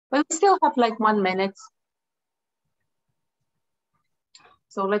But we still have like 1 minute.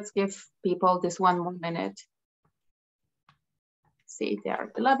 So let's give people this 1 more minute. See, there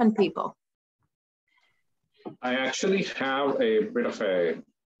are 11 people. I actually have a bit of a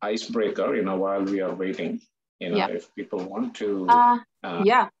icebreaker, while we are waiting, if people want to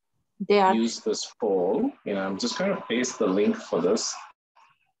yeah, they are. use this poll, I'm just going to paste the link for this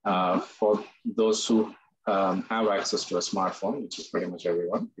for those who have access to a smartphone, which is pretty much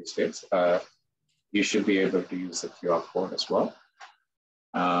everyone these days. You should be able to use the QR code as well.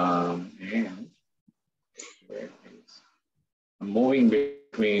 And I'm moving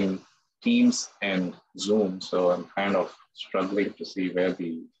between Teams and Zoom, so I'm kind of struggling to see where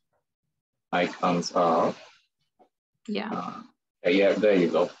the icons are. Yeah. Yeah, there you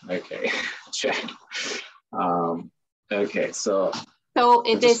go. Okay, check. Okay, so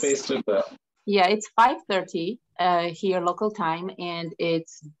it is. Yeah, it's 5:30 here local time, and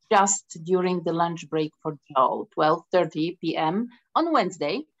it's just during the lunch break for Joe, 12:30 p.m. on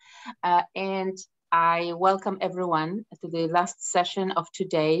Wednesday, and I welcome everyone to the last session of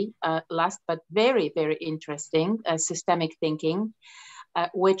today, last but very, very interesting, systemic thinking,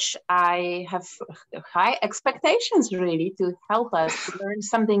 which I have high expectations really to help us learn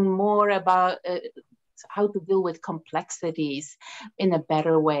something more about how to deal with complexities in a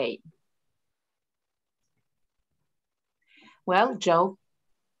better way. Well, Joe,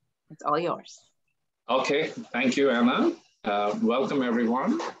 it's all yours. Okay, thank you, Anna. Welcome,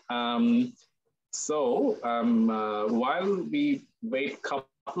 everyone. While we wait a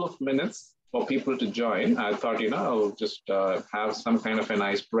couple of minutes for people to join, I thought, I'll just have some kind of an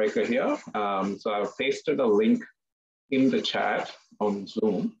icebreaker here. So I've pasted a link in the chat on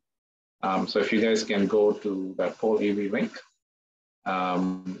Zoom. So if you guys can go to that poll EV link,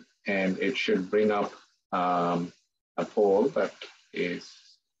 and it should bring up a poll that is,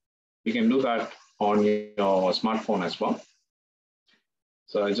 you can do that on your smartphone as well.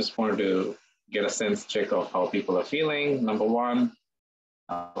 So I just wanted to get a sense check of how people are feeling. Number one,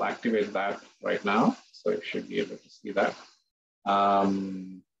 I'll activate that right now. So you should be able to see that.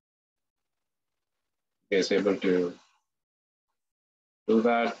 You guys able to do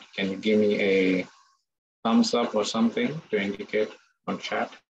that? Can you give me a thumbs up or something to indicate on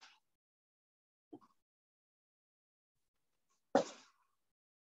chat?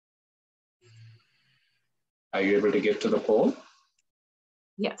 Are you able to get to the poll?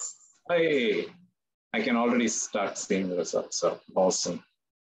 Yes. Hey, I can already start seeing the results. So awesome.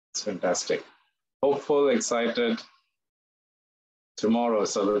 It's fantastic. Hopeful, excited. Tomorrow,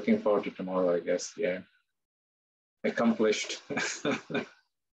 so looking forward to tomorrow, I guess. Yeah. Accomplished.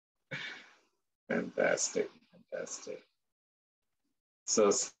 Fantastic, fantastic.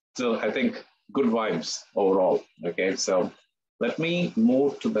 So still, I think good vibes overall. Okay, so let me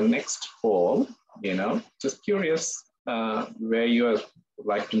move to the next poll. Just curious where you are,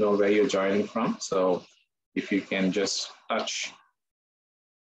 like to know where you're joining from. So if you can just touch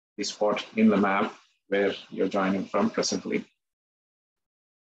the spot in the map where you're joining from presently.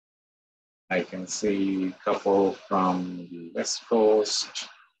 I can see a couple from the West Coast.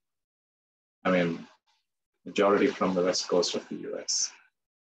 I mean, majority from the West Coast of the US.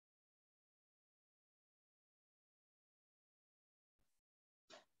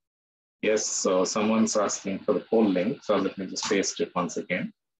 Yes, so someone's asking for the poll link. So let me just paste it once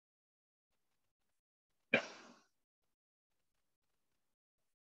again. Yeah.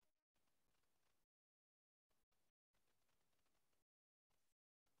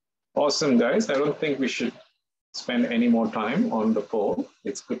 Awesome, guys. I don't think we should spend any more time on the poll.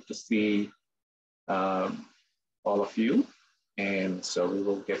 It's good to see all of you. And so we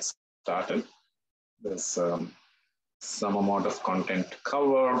will get started. There's some amount of content to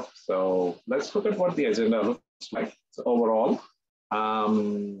cover. So let's look at what the agenda looks like. So overall,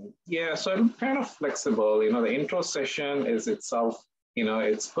 yeah, so I'm kind of flexible. The intro session is itself,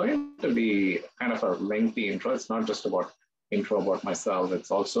 it's going to be kind of a lengthy intro. It's not just about intro about myself.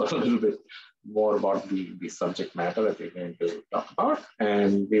 It's also a little bit more about the subject matter that we're going to talk about.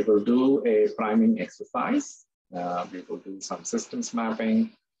 And we will do a priming exercise. We will do some systems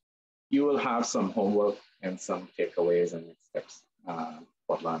mapping. You will have some homework and some takeaways and next steps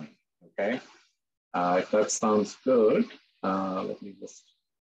for learning, okay? If that sounds good, let me just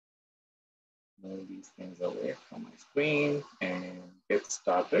move these things away from my screen and get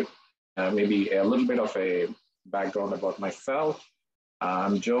started. Maybe a little bit of a background about myself.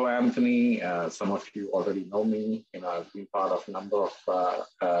 I'm Joe Anthony. Some of you already know me. I've been part of a number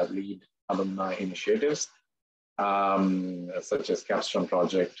of LEAD alumni initiatives. such as Capstone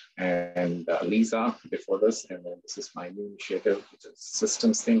Project and Lisa before this. And then this is my new initiative, which is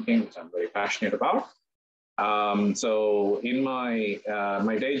systems thinking, which I'm very passionate about. So in my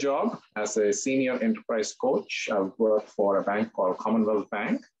day job as a senior enterprise coach, I work for a bank called Commonwealth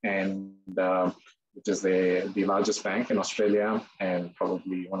Bank, and which is the largest bank in Australia and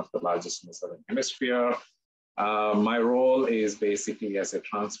probably one of the largest in the Southern Hemisphere. My role is basically as a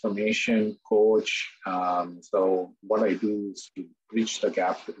transformation coach. So what I do is to bridge the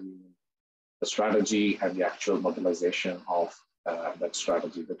gap between the strategy and the actual mobilization of that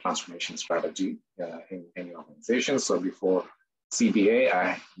strategy, the transformation strategy in any organization. So before CBA,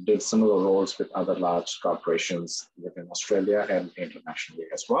 I did similar roles with other large corporations within Australia and internationally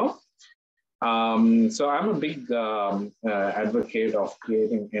as well. So I'm a big advocate of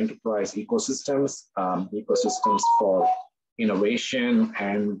creating enterprise ecosystems, ecosystems for innovation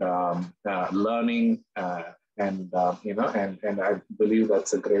and learning, and I believe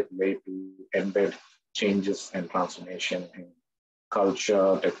that's a great way to embed changes and transformation in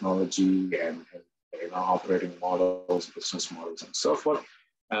culture, technology, and operating models, business models, and so forth.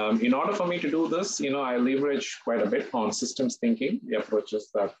 In order for me to do this, I leverage quite a bit on systems thinking, the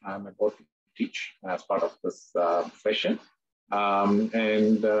approaches that I'm about to teach as part of this session.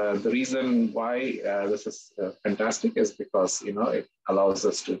 The reason why this is fantastic is because it allows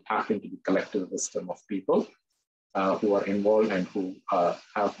us to tap into the collective wisdom of people who are involved and who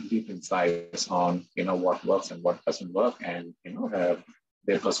have deep insights on what works and what doesn't work, and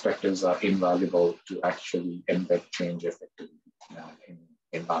their perspectives are invaluable to actually embed change effectively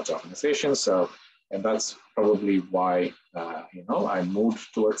in large organizations. So, and that's probably why I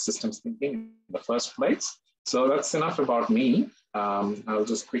moved towards systems thinking in the first place. So that's enough about me. I'll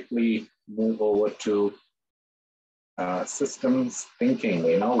just quickly move over to systems thinking.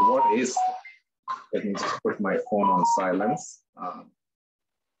 What is? Let me just put my phone on silence.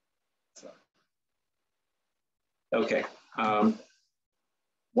 Okay.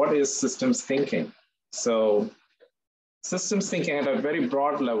 What is systems thinking? So systems thinking at a very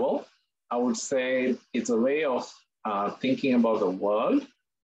broad level, I would say it's a way of thinking about the world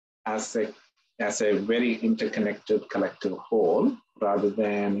as a very interconnected collective whole, rather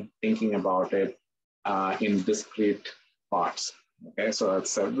than thinking about it in discrete parts. Okay, so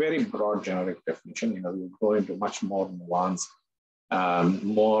it's a very broad generic definition. We'll go into much more nuanced,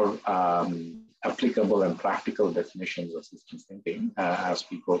 more applicable and practical definitions of systems thinking as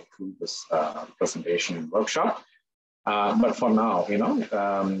we go through this presentation and workshop. But for now,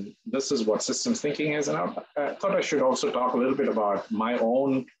 this is what systems thinking is. And I thought I should also talk a little bit about my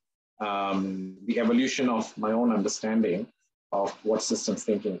own, the evolution of my own understanding of what systems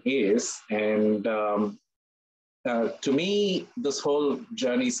thinking is. And to me, this whole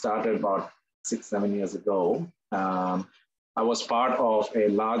journey started about 6-7 years ago. I was part of a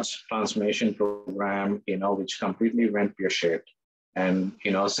large transformation program, which completely went pear-shaped. And,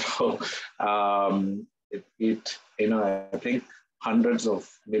 so I think hundreds of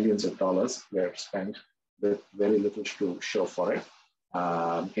millions of dollars were spent with very little to show for it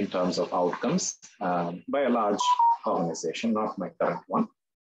in terms of outcomes by a large organization, not my current one.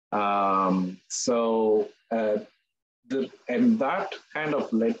 And that kind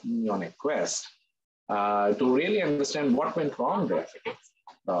of led me on a quest to really understand what went wrong there.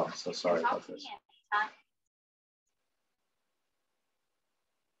 Oh, so sorry about this.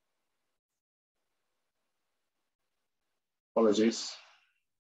 Apologies.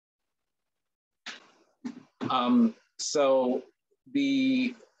 So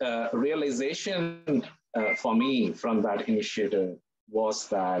the realization for me from that initiative was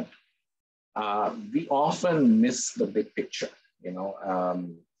that we often miss the big picture.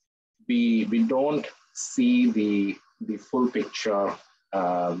 We don't see the full picture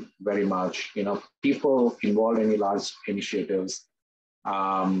very much. People involved in large initiatives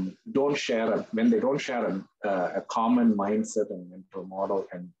don't share when they don't share a common mindset and mental model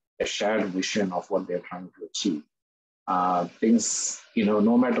and a shared vision of what they're trying to achieve. Things,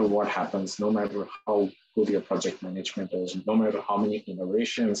 no matter what happens, no matter how good your project management is, no matter how many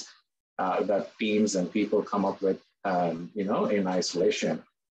innovations that teams and people come up with, in isolation,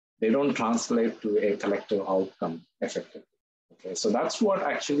 they don't translate to a collective outcome effectively. Okay, so that's what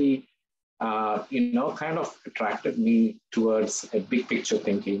actually, kind of attracted me towards a big picture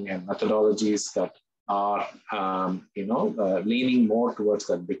thinking and methodologies that are, leaning more towards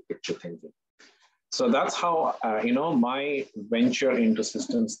that big picture thinking. So that's how, my venture into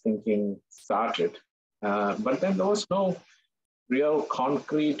systems thinking started. But then there was no real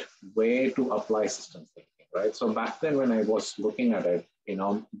concrete way to apply systems thinking, right? So back then when I was looking at it,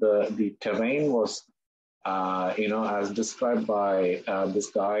 the terrain was as described by this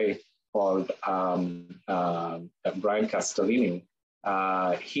guy called Brian Castellini.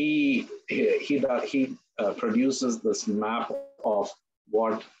 He produces this map of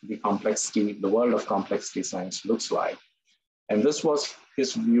what the world of complexity science looks like. And this was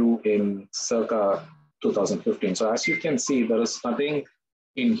his view in circa 2015. So as you can see, there is nothing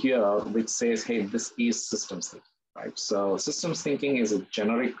in here which says, hey, this is systems thinking, right? So systems thinking is a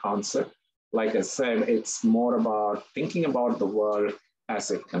generic concept. Like I said, it's more about thinking about the world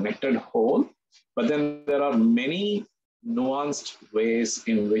as a connected whole, but then there are many nuanced ways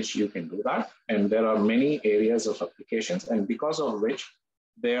in which you can do that. And there are many areas of applications, and because of which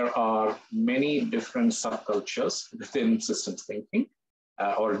there are many different subcultures within systems thinking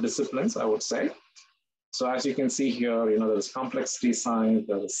or disciplines, I would say. So as you can see here, there is complexity science,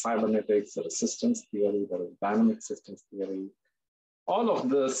 there is cybernetics, there is systems theory, there is dynamic systems theory. All of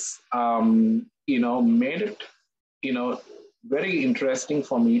this, made it, very interesting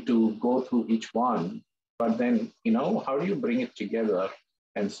for me to go through each one. But then, how do you bring it together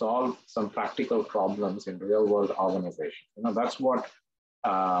and solve some practical problems in real world organizations? That's what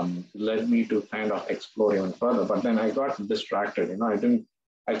led me to kind of explore even further. But then I got distracted.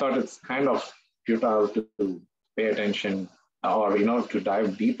 I thought it's kind of futile to pay attention or, to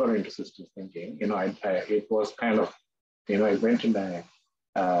dive deeper into systems thinking. It was kind of, I went in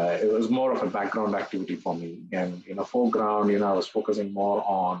it was more of a background activity for me. And, foreground, I was focusing more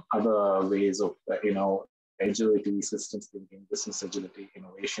on other ways of, agility, systems thinking, business agility,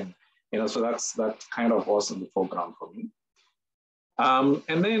 innovation, so that kind of was in the foreground for me.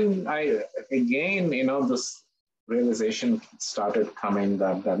 And then this realization started coming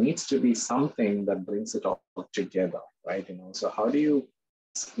that there needs to be something that brings it all together, right? So how do you,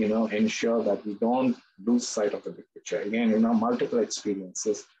 ensure that we don't lose sight of the big picture? Again, multiple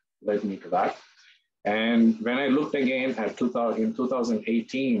experiences led me to that. And when I looked again at in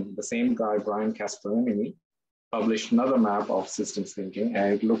 2018, the same guy, Brian Castellini, published another map of systems thinking,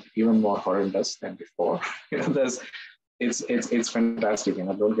 and it looked even more horrendous than before. It's fantastic.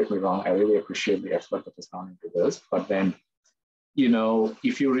 Don't get me wrong. I really appreciate the effort that has gone into this. But then,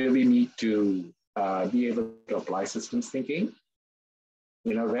 if you really need to be able to apply systems thinking,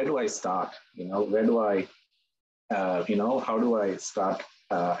 where do I start? Where do I, how do I start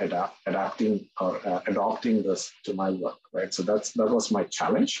adapting or adopting this to my work, right? So that was my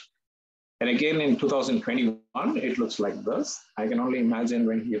challenge. And again, in 2021, it looks like this. I can only imagine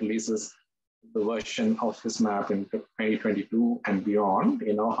when he releases the version of his map in 2022 and beyond,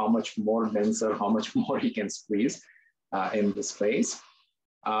 how much more denser, how much more he can squeeze in this space.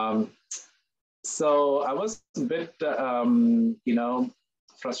 So I was a bit,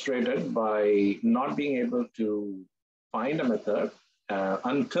 frustrated by not being able to find a method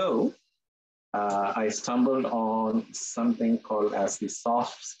until I stumbled on something called as the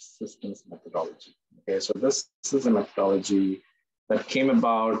soft systems methodology. Okay, so this is a methodology that came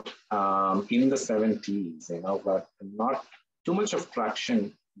about in the 70s, but not too much of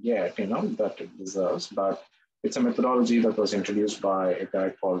traction yet, that it deserves. But it's a methodology that was introduced by a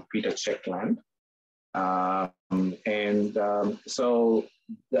guy called Peter Checkland. So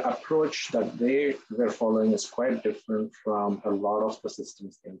the approach that they were following is quite different from a lot of the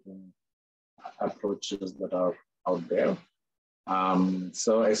systems thinking approaches that are out there.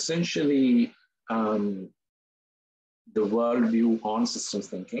 So essentially, the worldview on systems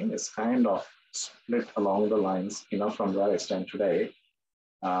thinking is kind of split along the lines, from where I stand today,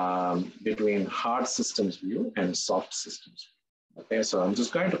 between hard systems view and soft systems view. Okay, so I'm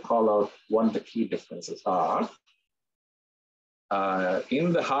just going to call out what the key differences are.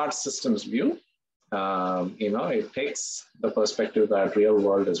 In the hard systems view, it takes the perspective that real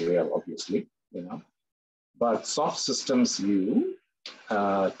world is real, obviously, but soft systems view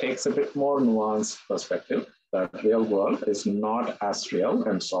takes a bit more nuanced perspective that real world is not as real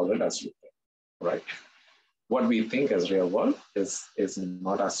and solid as we think, right? What we think as real world is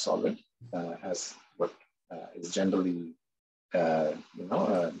not as solid as what is generally, our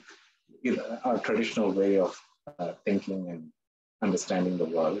traditional way of thinking and understanding the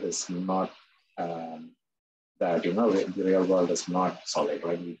world is not that, the real world is not solid,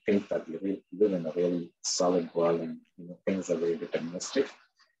 right? We think that we live in a really solid world and things are very deterministic.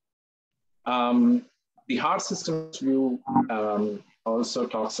 The hard systems view also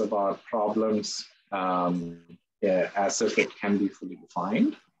talks about problems as if it can be fully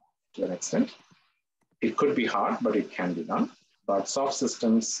defined to an extent. It could be hard, but it can be done. But soft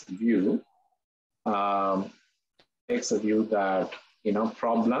systems view takes a view that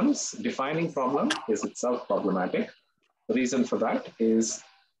defining problem is itself problematic. The reason for that is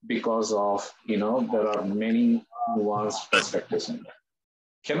because of, there are many nuanced perspectives in there.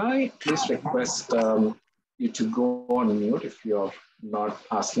 Can I please request you to go on mute if you're not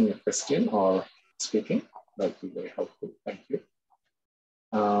asking a question or speaking? That would be very helpful. Thank you.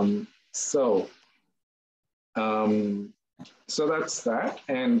 So that's that.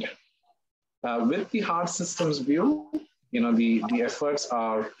 And with the hard systems view, the efforts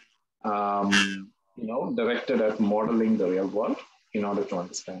are, directed at modeling the real world in order to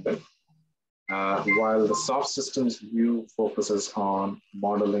understand it. While the soft systems view focuses on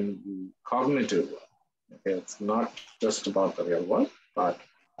modeling the cognitive world. Okay, it's not just about the real world, but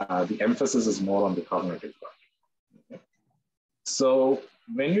the emphasis is more on the cognitive world. Okay. So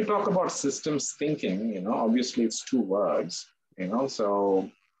when you talk about systems thinking, obviously it's two words, so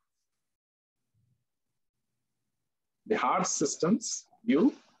the hard systems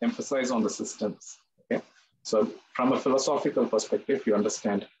view emphasize on the systems. Okay, so from a philosophical perspective, you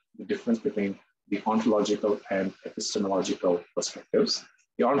understand the difference between the ontological and epistemological perspectives.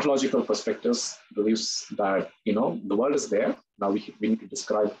 The ontological perspectives believes that the world is there. Now we need to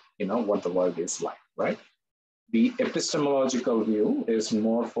describe what the world is like, right? The epistemological view is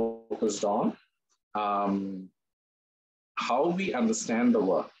more focused on how we understand the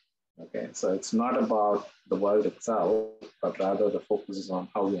world. Okay, so it's not about the world itself, but rather the focus is on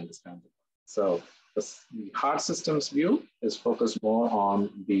how we understand it. So the hard systems view is focused more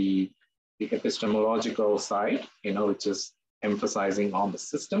on the epistemological side, which is emphasizing on the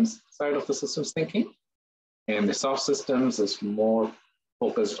systems side of the systems thinking. And the soft systems is more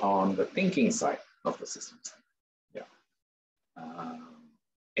focused on the thinking side of the systems. Yeah.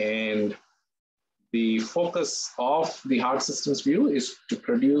 And the focus of the hard systems view is to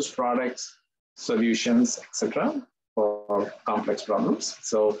produce products, solutions, etc., for complex problems.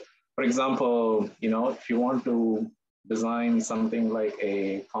 So, for example, if you want to design something like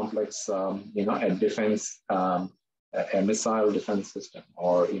a complex, a defense, a missile defense system,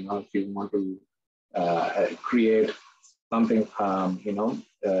 or if you want to create something,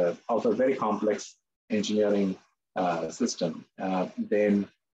 of a very complex engineering system, then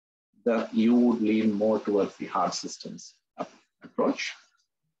you would lean more towards the hard systems approach.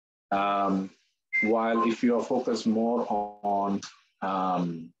 While if you are focused more on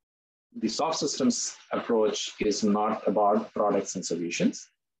the soft systems approach is not about products and solutions.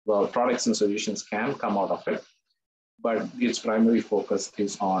 Well, products and solutions can come out of it, but its primary focus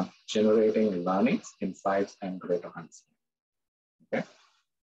is on generating learnings, insights, and greater understanding. Okay,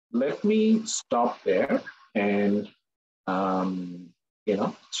 let me stop there and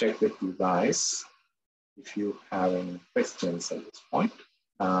check with you guys if you have any questions at this point.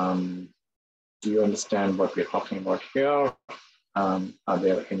 Do you understand what we're talking about here? Are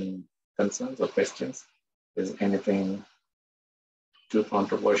there any concerns or questions? Is anything too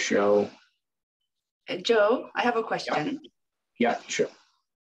controversial? Joe, I have a question. Yeah, sure.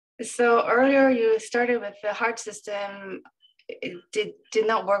 So earlier you started with the hard system. It did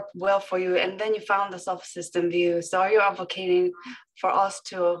not work well for you, and then you found the soft system view. So are you advocating for us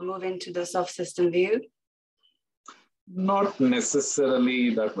to move into the soft system view? Not necessarily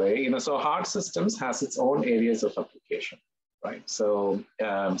that way. So hard systems has its own areas of application, right? So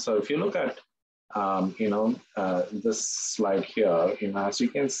so if you look at this slide here, as you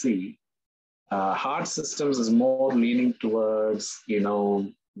can see, hard systems is more leaning towards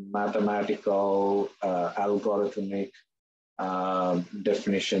mathematical, algorithmic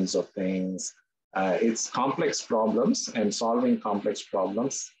definitions of things. It's complex problems and solving complex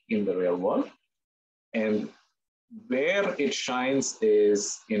problems in the real world. And where it shines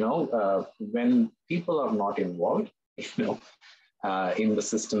is, when people are not involved, in the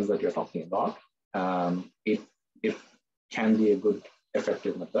systems that you're talking about, it can be a good,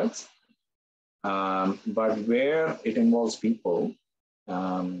 effective method. But where it involves people,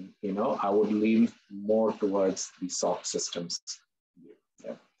 I would lean more towards the soft systems.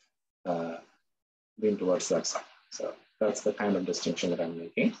 Lean towards that side. So that's the kind of distinction that I'm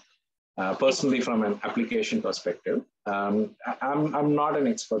making. Personally, from an application perspective, I'm not an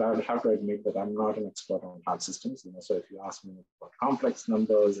expert. I would have to admit that I'm not an expert on hard systems. So if you ask me about complex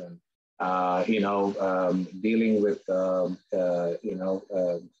numbers and dealing with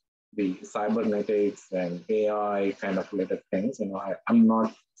the cybernetics and AI kind of related things, I'm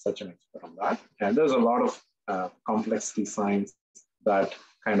not such an expert on that. And there's a lot of complexity science that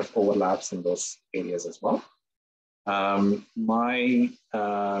kind of overlaps in those areas as well. My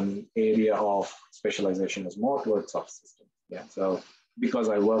area of specialization is more towards soft systems. Yeah, so because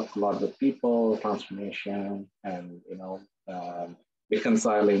I work a lot with people, transformation, and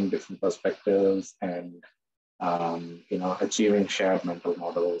reconciling different perspectives and achieving shared mental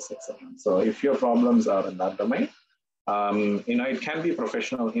models, etc. So if your problems are in that domain, it can be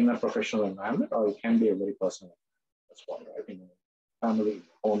professional in a professional environment, or it can be a very personal environment as well, right? In family,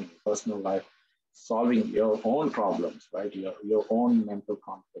 home, personal life, solving your own problems, right? Your own mental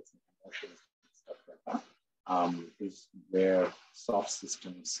conflicts and emotions and stuff like that is where soft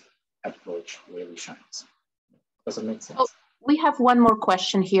systems approach really shines. Does it make sense? Oh, we have one more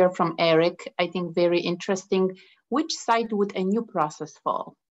question here from Eric. I think very interesting. Which side would a new process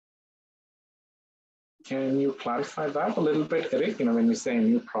fall? Can you clarify that a little bit, Eric? When you say a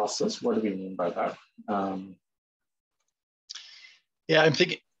new process, what do we mean by that? Yeah, I'm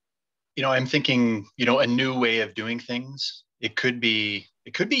thinking, a new way of doing things. It could be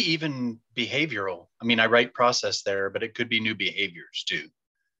even behavioral. I mean, I write process there, but it could be new behaviors too.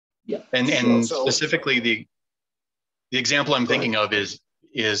 Yeah. And specifically the example I'm thinking of is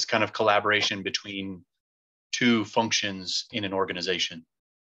kind of collaboration between two functions in an organization.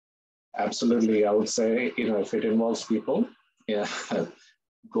 Absolutely. I would say, if it involves people, yeah,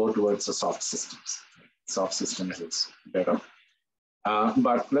 go towards the soft systems. Soft systems is better.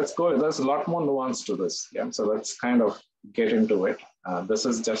 But let's go, there's a lot more nuance to this. Yeah. So let's kind of get into it. This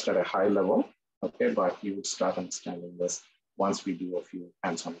is just at a high level, okay, but you would start understanding this once we do a few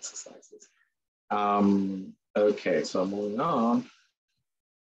hands-on exercises. Okay, so moving on.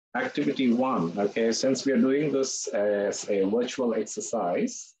 Activity 1, okay, since we are doing this as a virtual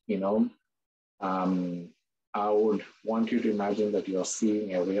exercise, I would want you to imagine that you're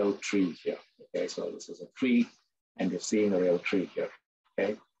seeing a real tree here, okay? So this is a tree and you're seeing a real tree here,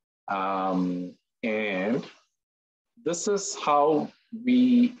 okay? And this is how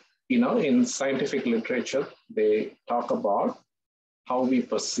we, in scientific literature, they talk about how we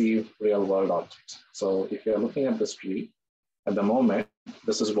perceive real world objects. So if you're looking at this tree, at the moment,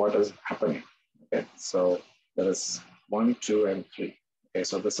 this is what is happening, okay? So there is 1, 2, and 3. Okay,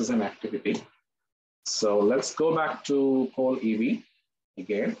 so this is an activity. So let's go back to poll EV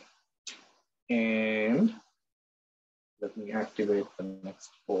again. And let me activate the next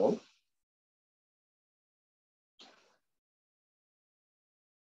poll.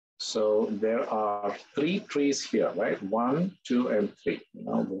 So there are 3 trees here, right? 1, 2, and 3. The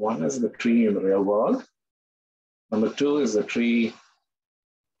 1 is the tree in the real world. Number 2 is the tree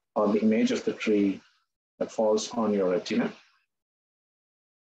or the image of the tree that falls on your retina.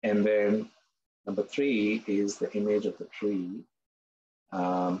 And then number 3 is the image of the tree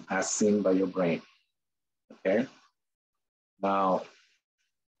as seen by your brain, okay? Now,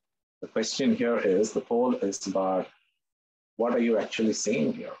 the question here is, the poll is about what are you actually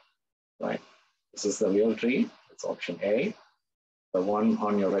seeing here, right? This is the real tree, it's option A. The one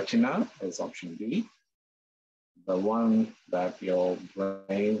on your retina is option B. The one that your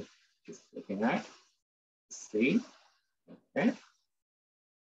brain is looking at is C, okay?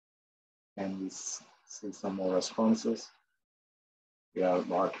 And we see some more responses. We are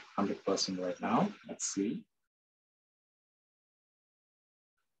about 100% right now. Let's see.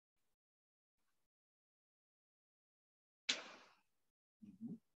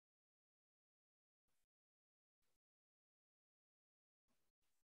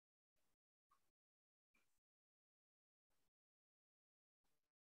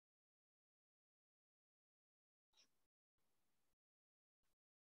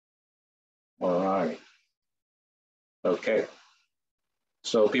 All right. Okay.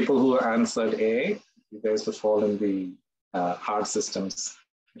 So people who answered A, you guys would fall in the hard systems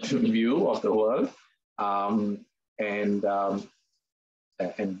view of the world. And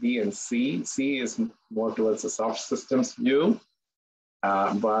B and C. C is more towards the soft systems view.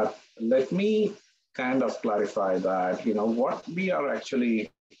 But let me kind of clarify that, what we are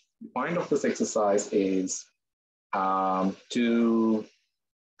actually, the point of this exercise is to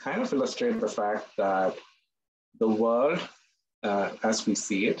kind of illustrate the fact that the world, as we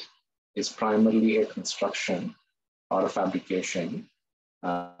see it, is primarily a construction or a fabrication,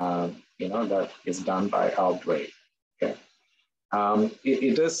 that is done by our brain. Okay,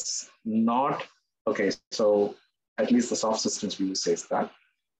 it is not okay. So at least the soft systems view says that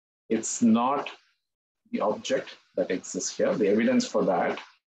it's not the object that exists here. The evidence for that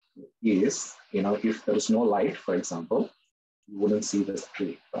is, if there is no light, for example, you wouldn't see this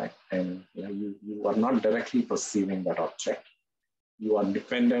tree, right? And you are not directly perceiving that object. You are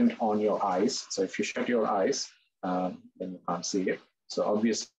dependent on your eyes. So if you shut your eyes, then you can't see it. So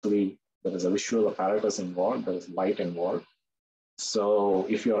obviously there is a visual apparatus involved, there is light involved. So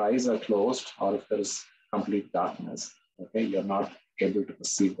if your eyes are closed or if there is complete darkness, okay, you're not able to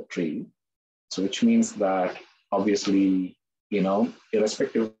perceive the tree. So which means that obviously,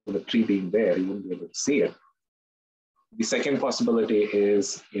 irrespective of the tree being there, you wouldn't be able to see it. The second possibility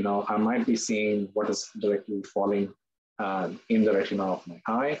is, I might be seeing what is directly falling in the retina of my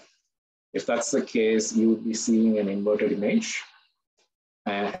eye. If that's the case, you would be seeing an inverted image.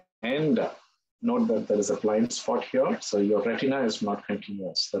 And note that there is a blind spot here. So your retina is not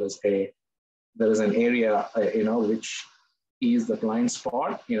continuous. There is an area, which is the blind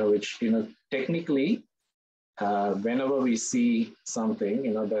spot, which, technically, whenever we see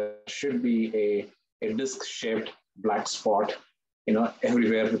something, there should be a disc-shaped black spot,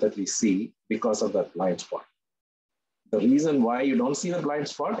 everywhere that we see because of that blind spot. The reason why you don't see the blind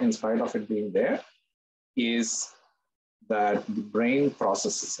spot, in spite of it being there, is that the brain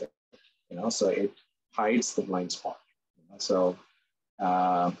processes it, so it hides the blind spot. So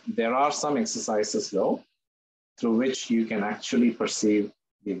there are some exercises, though, through which you can actually perceive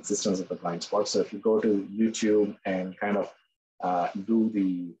the existence of the blind spot. So if you go to YouTube and kind of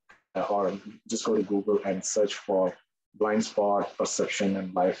or just go to Google and search for blind spot perception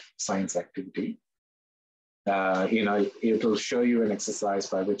and life science activity, it will show you an exercise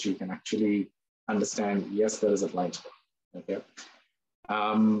by which you can actually understand, yes, there is a blind spot, okay?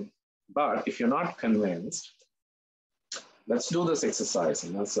 But if you're not convinced, let's do this exercise,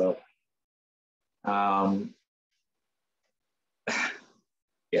 so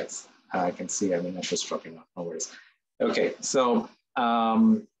yes, I can see Avinash is dropping off, no worries. Okay, so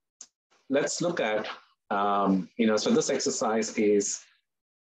let's look at, so this exercise is,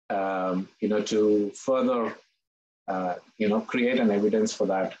 to further, create an evidence for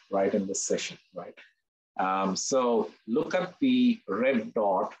that right in this session, right? So look at the red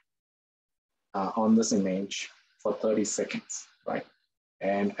dot on this image for 30 seconds, right?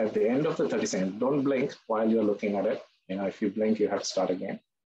 And at the end of the 30 seconds, don't blink while you're looking at it. If you blink, you have to start again.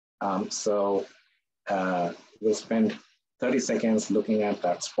 So we'll spend 30 seconds looking at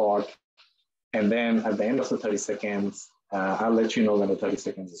that spot. And then at the end of the 30 seconds, I'll let you know when the 30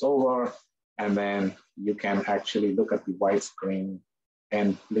 seconds is over. And then you can actually look at the white screen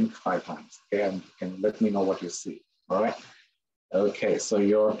and blink 5 times, okay? And you can let me know what you see, all right? Okay, so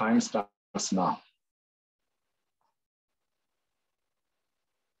your time starts now.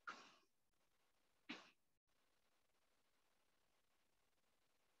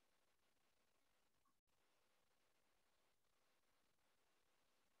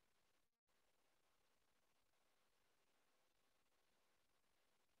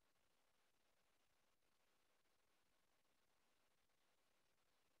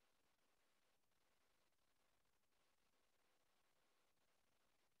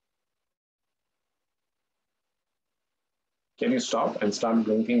 Can you stop and start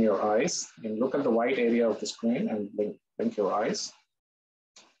blinking your eyes and look at the white area of the screen and blink your eyes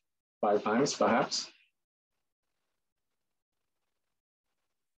 5 times, perhaps?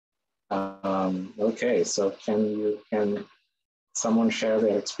 Okay, so can someone share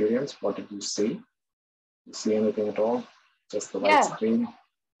their experience? What did you see? You see anything at all? Just the white screen?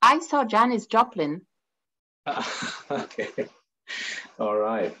 I saw Janis Joplin. Okay, all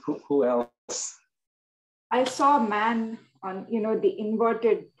right. Who else? I saw a man on, the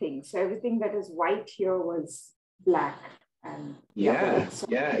inverted thing. So everything that is white here was black. And yeah,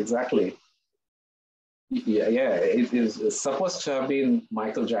 exactly. Yeah, it is supposed to have been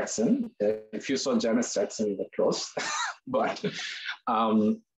Michael Jackson. If you saw Janis Jackson, you were close. But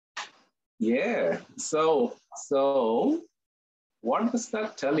yeah, so what does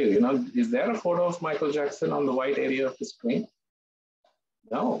that tell you? Is there a photo of Michael Jackson on the white area of the screen?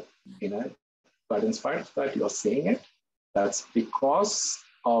 No, but in spite of that, you're seeing it. That's because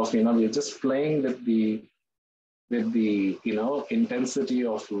of, we're just playing with the intensity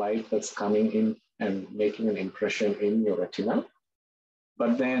of light that's coming in and making an impression in your retina.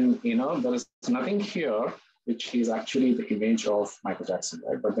 But then, there is nothing here, which is actually the image of Michael Jackson,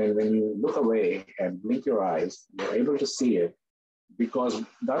 right? But then when you look away and blink your eyes, you're able to see it because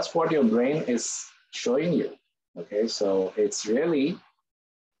that's what your brain is showing you, okay? So it's really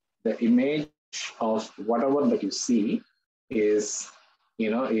the image of whatever that you see is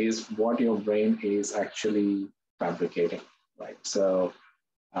what your brain is actually fabricating, right? So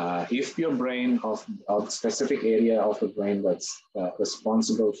if your brain of a specific area of the brain that's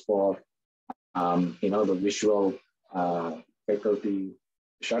responsible for, the visual faculty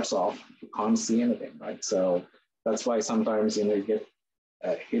shuts off, you can't see anything, right? So that's why sometimes, you get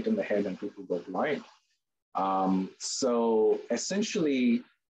hit in the head and people go blind. So essentially,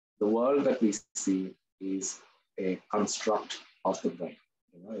 the world that we see is a construct of the brain,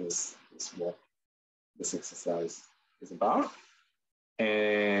 is what this exercise is about.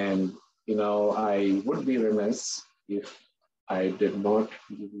 And, I would be remiss if I did not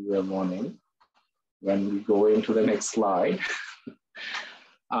give you a warning when we go into the next slide,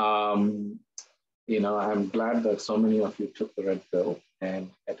 I'm glad that so many of you took the red pill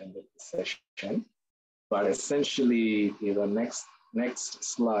and attended the session. But essentially, the next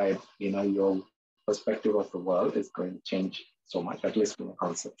slide, your perspective of the world is going to change so much, at least from a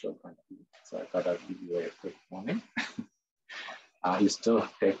conceptual point of view. So I thought I'd give you a quick warning. You still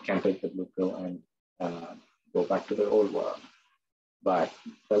can take the blue pill and go back to the old world. But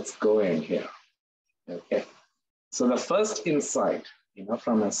let's go in here. Okay. So the first insight,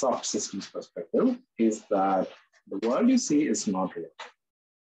 from a soft systems perspective, is that the world you see is not real.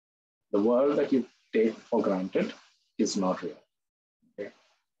 The world that you take for granted is not real. Okay?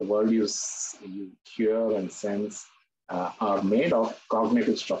 The world you hear and sense are made of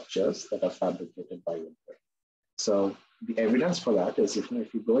cognitive structures that are fabricated by your brain. So the evidence for that is if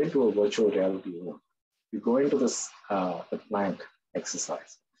you go into a virtual reality room, you go into this the plank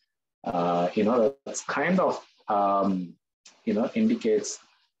exercise, that's kind of indicates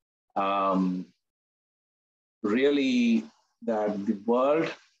really that the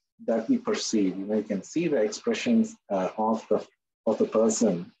world that we perceive, you can see the expressions of the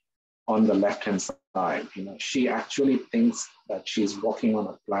person on the left-hand side. She actually thinks that she's walking on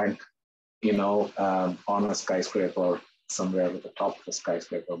a plank, on a skyscraper somewhere at the top of the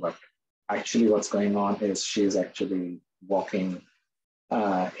skyscraper, but actually what's going on is she's actually walking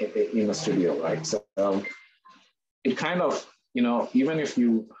in a studio, right? So it kind of, even if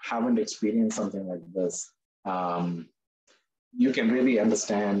you haven't experienced something like this, you can really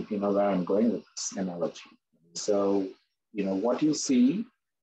understand, where I'm going with this analogy. So, what you see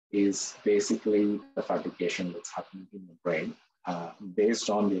is basically the fabrication that's happening in the brain based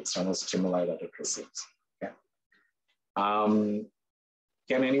on the external stimuli that it receives. Okay.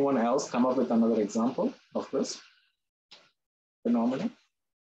 Can anyone else come up with another example of this phenomenon?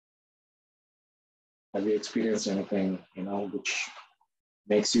 Have you experienced anything, which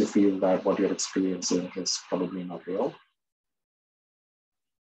makes you feel that what you're experiencing is probably not real?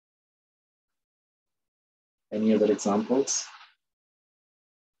 Any other examples?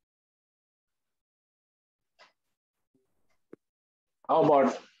 How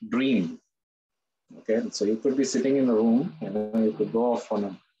about dream? Okay, so you could be sitting in a room and you could go off on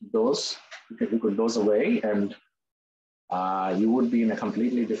a dose, you could doze away and you would be in a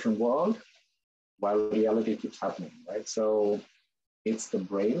completely different world while reality keeps happening, right? So it's the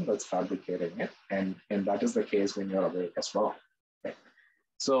brain that's fabricating it, and that is the case when you're awake as well. Okay?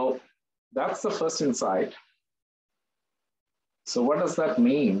 So that's the first insight. So what does that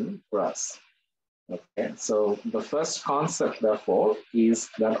mean for us? Okay, so the first concept, therefore, is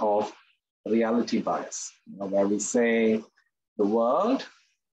that of reality bias, where we say the world,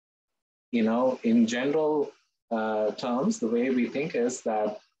 in general terms, the way we think is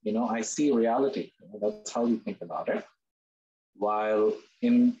that, I see reality. That's how we think about it. While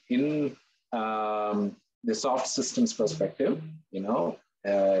in the soft systems perspective,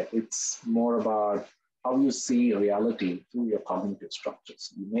 it's more about how you see reality through your cognitive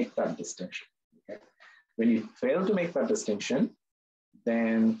structures. You make that distinction. Okay? When you fail to make that distinction,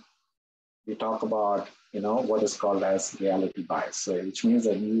 then we talk about, what is called as reality bias. So, which means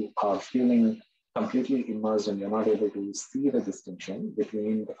that you are feeling completely immersed and you're not able to see the distinction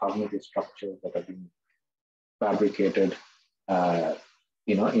between the cognitive structures that are being fabricated,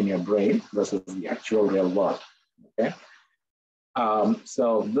 in your brain versus the actual real world. Okay.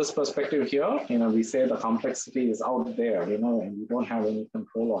 So this perspective here, we say the complexity is out there, and you don't have any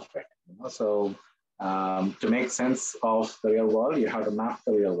control of it. So to make sense of the real world, you have to map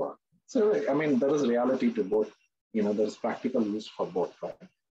the real world. So, there is reality to both, there's practical use for both, right?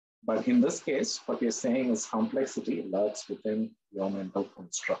 But in this case, what we're saying is complexity lurks within your mental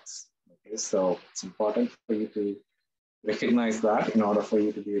constructs. Okay, so it's important for you to recognize that in order for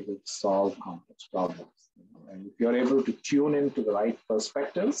you to be able to solve complex problems. And if you're able to tune into the right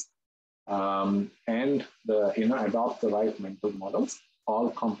perspectives and adopt the right mental models, all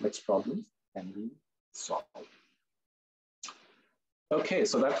complex problems can be solved. Okay,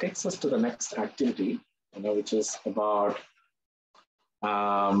 so that takes us to the next activity, which is about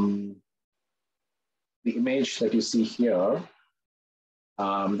the image that you see here.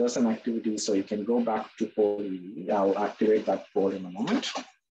 There's an activity, so you can go back to poll. I'll activate that poll in a moment.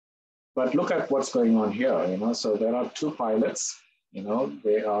 But look at what's going on here, so there are two pilots,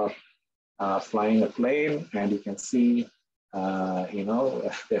 they are flying a plane, and you can see,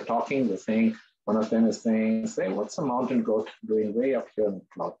 they're talking, they're saying, one of them is saying, say, what's a mountain goat doing way up here in the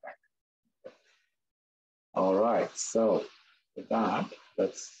cloud bank? All right, so with that,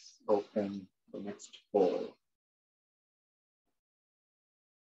 let's open the next poll.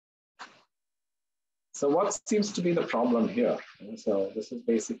 So what seems to be the problem here? So this is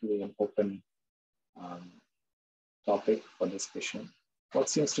basically an open topic for discussion. What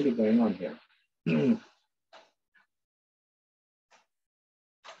seems to be going on here? Can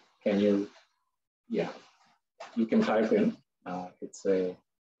you, yeah, you can type in. It's a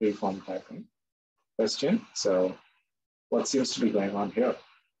free-form typing question. So what seems to be going on here?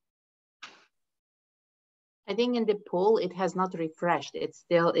 I think in the poll, it has not refreshed. It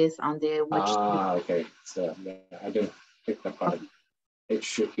still is on the which. Okay. So yeah, I didn't pick that part. Okay. It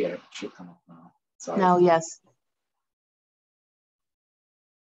should, yeah, it should come up now. Sorry. Now, yes.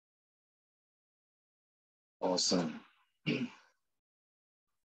 Awesome.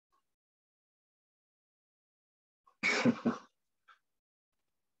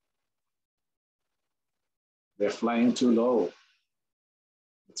 They're flying too low.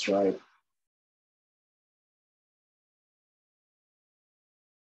 That's right.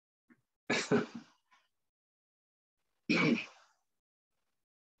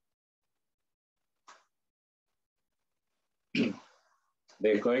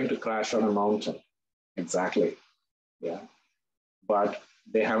 They're going to crash on a mountain. Exactly. Yeah. But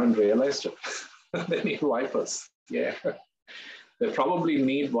they haven't realized it. They need wipers. Yeah. They probably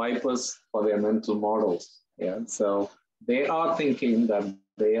need wipers for their mental models. Yeah. So they are thinking that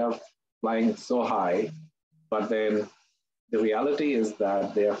they are flying so high, but then the reality is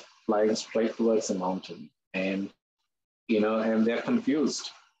that they are flying straight towards a mountain, and and they're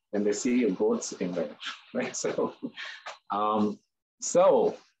confused when they see a goat sitting there, right? So,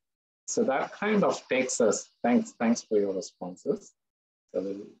 so that kind of takes us. Thanks for your responses. So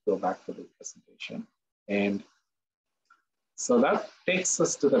we'll go back to the presentation, and so that takes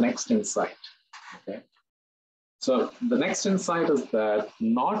us to the next insight. Okay. So the next insight is that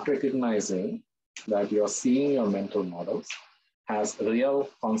not recognizing that you're seeing your mental models has real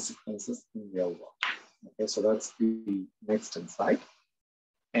consequences in real world. Okay, so that's the next insight.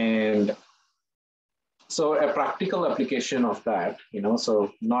 And so a practical application of that,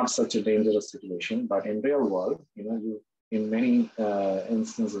 so not such a dangerous situation, but in real world, you in many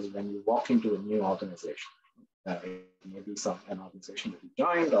instances when you walk into a new organization, it may be an organization that you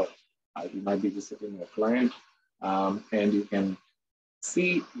joined, or you might be visiting a client, and you can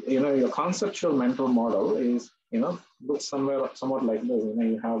see, your conceptual mental model is, looks somewhat like this.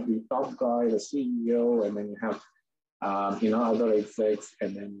 You have the top guy, the CEO, and then you have, other execs,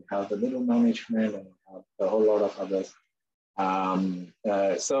 and then you have the middle management, and you have a whole lot of others.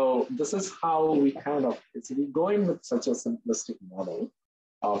 So this is how we we go in with such a simplistic model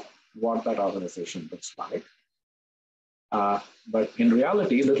of what that organization looks like. But in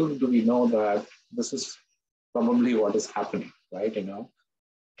reality, little do we know that this is probably what is happening, right?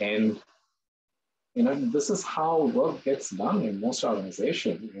 And this is how work gets done in most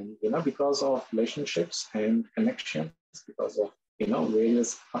organizations, and because of relationships and connections, because of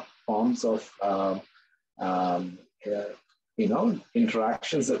various forms of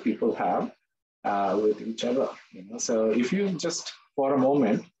interactions that people have with each other. So if you just for a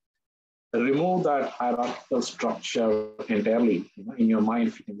moment remove that hierarchical structure entirely, in your mind,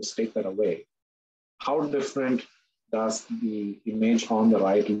 if you can just take that away, how different does the image on the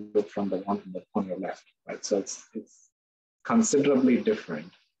right look from the one on your left, right? So it's considerably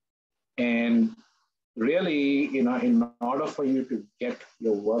different. And really, in order for you to get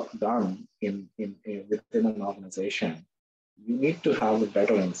your work done within an organization, you need to have a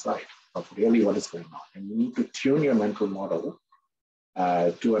better insight of really what is going on. And you need to tune your mental model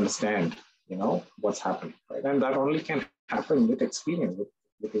to understand, what's happening, right? And that only can happen with experience,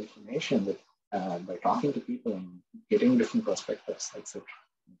 with information, by talking to people and getting different perspectives, etc.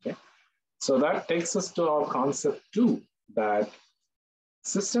 Okay, so that takes us to our concept 2, that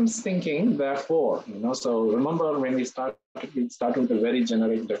systems thinking, therefore, so remember when we started with a very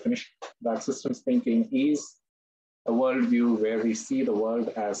generic definition that systems thinking is a worldview where we see the world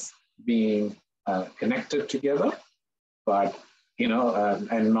as being connected together, but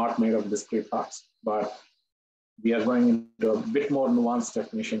and not made of discrete parts. But we are going into a bit more nuanced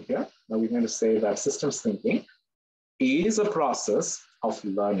definition here. Now we're going to say that systems thinking is a process of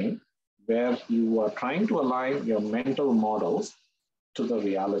learning where you are trying to align your mental models to the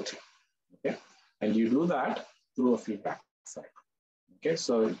reality. Okay, and you do that through a feedback cycle. Okay,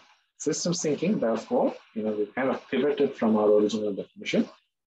 so systems thinking, therefore, we kind of pivoted from our original definition.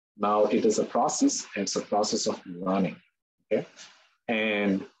 Now it is a process, and it's a process of learning. Okay,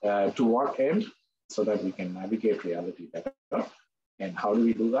 and to what end? So that we can navigate reality better. And how do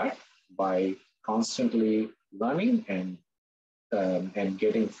we do that? By constantly learning and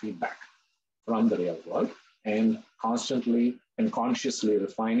getting feedback from the real world, and constantly and consciously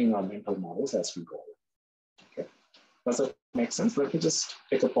refining our mental models as we go. Does it make sense? Let me just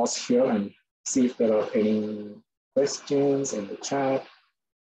take a pause here and see if there are any questions in the chat.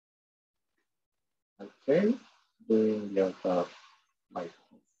 Okay, doing your mic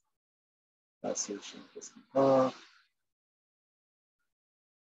passage.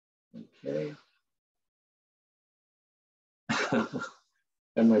 Okay.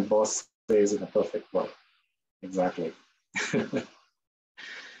 And my boss says in a perfect world. Exactly.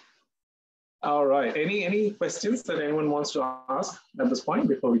 All right. Any questions that anyone wants to ask at this point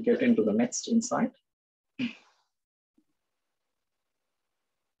before we get into the next insight?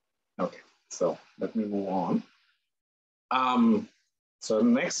 Okay, so let me move on. So the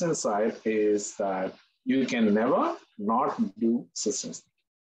next insight is that you can never not do systems.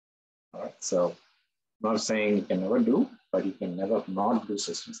 All right, so I'm not saying you can never do, but you can never not do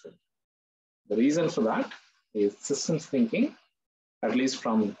systems thinking. The reason for that is systems thinking, at least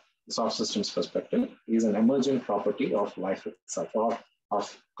from the soft systems perspective, is an emergent property of life itself or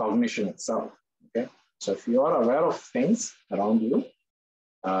of cognition itself. Okay, so if you are aware of things around you,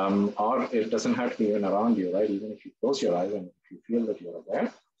 or it doesn't have to be even around you, right? Even if you close your eyes and if you feel that you're aware,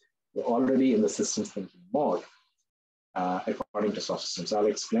 you're already in the systems thinking mode, according to soft systems. I'll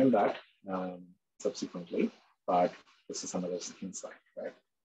explain that subsequently, but this is another insight, right?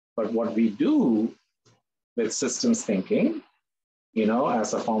 But what we do with systems thinking,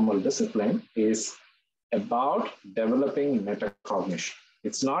 as a formal discipline, is about developing metacognition.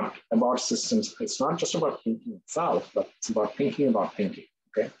 It's not about systems. It's not just about thinking itself, but it's about thinking about thinking,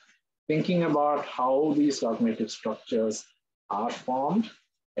 okay? Thinking about how these cognitive structures are formed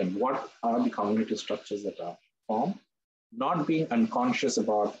and what are the cognitive structures that are formed, not being unconscious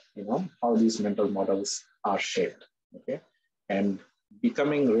about, how these mental models are shaped, okay? And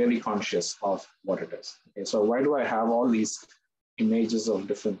becoming really conscious of what it is. Okay, so why do I have all these images of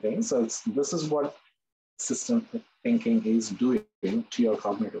different things? So this is what system thinking is doing to your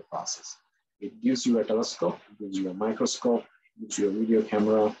cognitive process. It gives you a telescope, it gives you a microscope, it gives you a video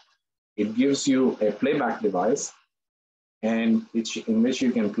camera, it gives you a playback device, and in which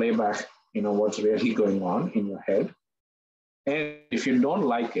you can play back, what's really going on in your head. And if you don't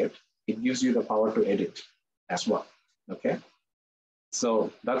like it, it gives you the power to edit as well, okay?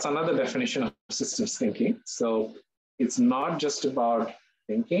 So that's another definition of systems thinking. So it's not just about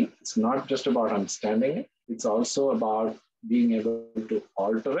thinking, it's not just about understanding it, it's also about being able to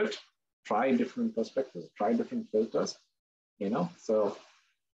alter it, try different perspectives, try different filters, so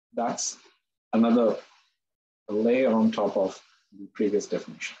that's another layer on top of the previous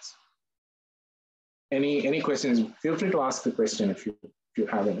definitions. Any questions? Feel free to ask the question if you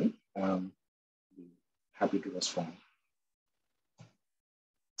have any. Happy to respond.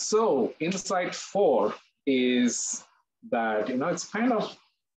 So insight 4 is that it's kind of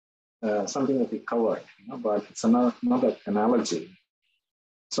something that we covered, but it's another analogy.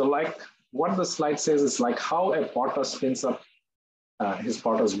 So like what the slide says is like how a potter spins up his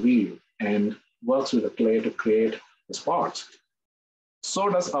potter's wheel and works with the clay to create his pots. So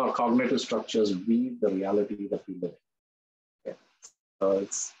does our cognitive structures weave the reality that we live in. Okay? So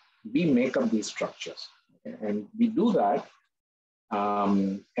we make up these structures, okay? And we do that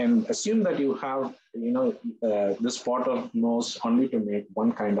and assume that you have, this potter knows only to make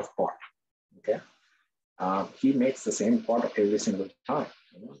one kind of pot, okay? He makes the same pot every single time.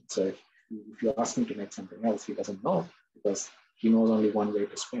 So if you ask him to make something else, he doesn't know because he knows only one way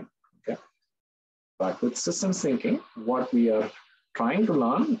to spin, okay? But with systems thinking, what we are trying to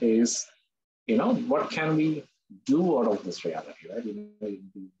learn is, what can we do out of this reality, right? The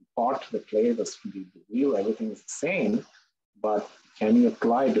pot, the clay, the wheel, everything is the same, but can you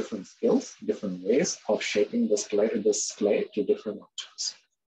apply different skills, different ways of shaping this clay to different objects?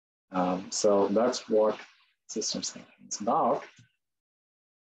 So that's what systems thinking is about.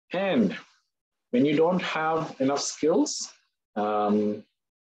 And when you don't have enough skills, you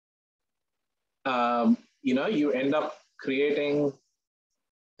end up creating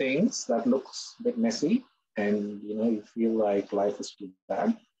things that looks a bit messy, and you feel like life is too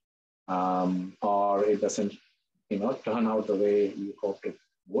bad, or it doesn't turn out the way you hoped it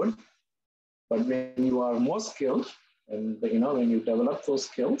would. But when you are more skilled, and when you develop those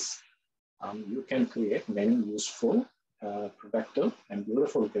skills, you can create many useful, productive, and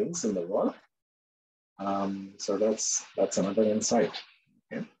beautiful things in the world. So that's another insight.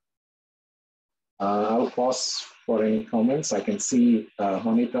 Okay. I'll pause for any comments. I can see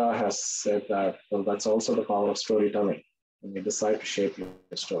Honita has said that, well, that's also the power of storytelling when you decide to shape your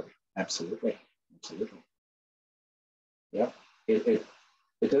story. Absolutely, absolutely. Yeah, it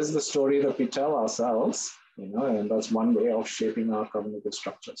is the story that we tell ourselves, and that's one way of shaping our cognitive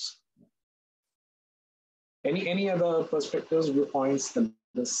structures. Any other perspectives, viewpoints at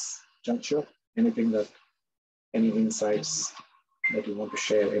this juncture? Anything that, any insights that you want to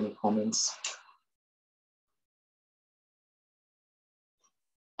share, any comments?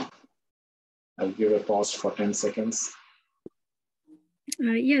 I'll give a pause for 10 seconds.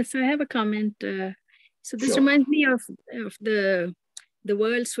 Yes, I have a comment. So this reminds me of the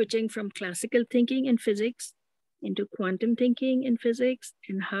world switching from classical thinking in physics into quantum thinking in physics,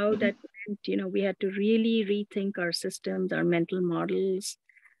 and how that meant, we had to really rethink our systems, our mental models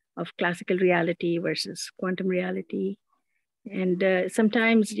of classical reality versus quantum reality. And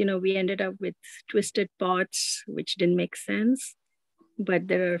sometimes, we ended up with twisted pots, which didn't make sense. But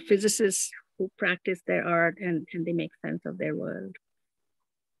there are physicists who practice their art and they make sense of their world.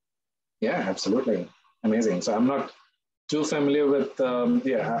 Yeah, absolutely. Amazing. So I'm not too familiar with,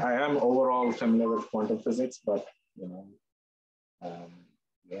 I am overall familiar with quantum physics, but, yeah, I'm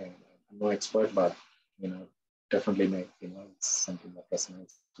no expert, but, definitely it's something that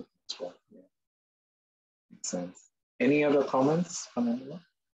resonates with me as well. Yeah. Makes sense. Any other comments from anyone?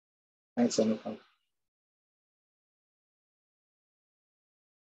 Thanks, Anupam.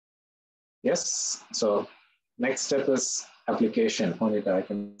 Yes, so next step is application. Honita, I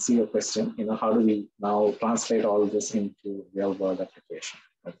can see your question. How do we now translate all this into real world application?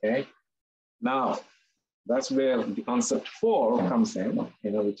 Okay. Now, that's where the concept 4 comes in,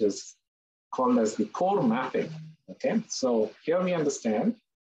 which is called as the core mapping. Okay. So here we understand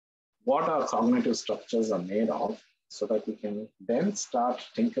what our cognitive structures are made of so that we can then start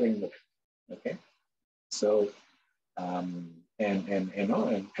tinkering with it. Okay. So, and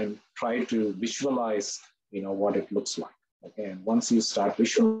try to visualize, what it looks like. Okay, and once you start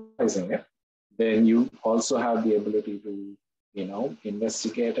visualizing it, then you also have the ability to,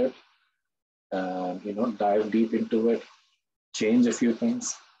 investigate it, dive deep into it, change a few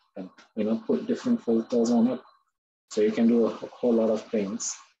things, and put different filters on it. So you can do a whole lot of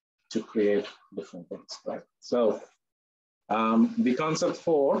things to create different things, right? So the concept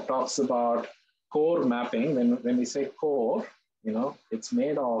 4 talks about core mapping. When we say core, it's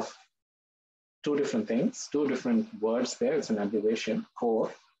made of 2 different things, 2 different words there. It's an abbreviation.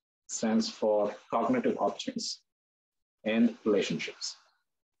 Core stands for cognitive objects and relationships.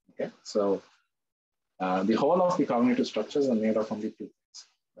 Okay, so the whole of the cognitive structures are made of only 2 things.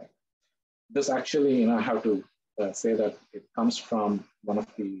 Right? This actually, I have to say that it comes from one of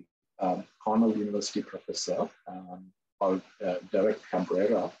the Cornell University professor called Derek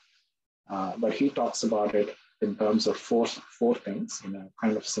Cabrera, but he talks about it in terms of four things,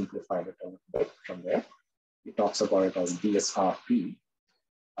 kind of simplified it a little bit from there. He talks about it as DSRP,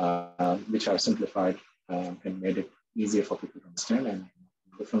 which I've simplified and made it easier for people to understand. And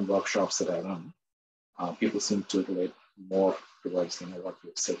different workshops that I run, people seem to relate more towards what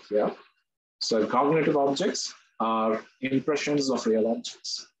we've said here. So cognitive objects are impressions of real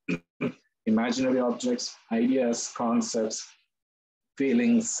objects, imaginary objects, ideas, concepts,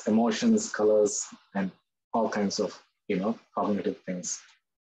 feelings, emotions, colors, and all kinds of cognitive things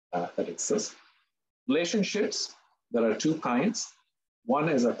that exist. Relationships, there are 2 kinds. One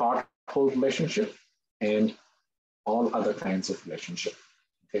is a part-whole relationship and all other kinds of relationship.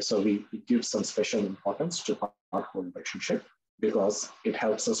 Okay, so we give some special importance to part-whole relationship because it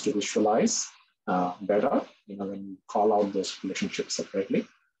helps us to visualize better, when we call out those relationships separately.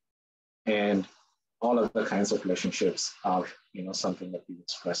 And all other kinds of relationships are, something that we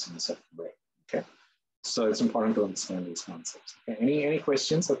express in a certain way. Okay, so it's important to understand these concepts. Okay, any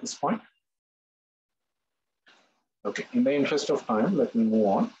questions at this point? Okay, in the interest of time, let me move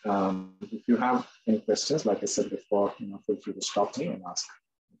on. If you have any questions, like I said before, feel free to stop me and ask.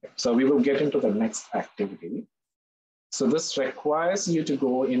 Okay, so we will get into the next activity. So this requires you to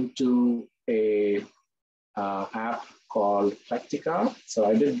go into a app called Plectica. So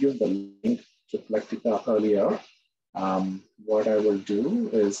I did give the link to Plectica earlier. What I will do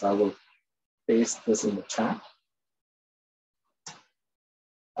is I will paste this in the chat.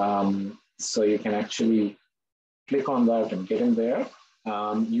 So you can actually click on that and get in there.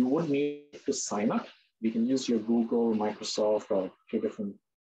 You would need to sign up. You can use your Google, Microsoft, or 2 different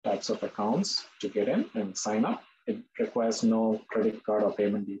types of accounts to get in and sign up. It requires no credit card or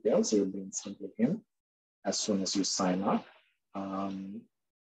payment details. You'll be instantly in as soon as you sign up.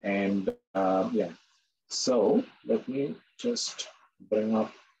 Yeah, so let me just bring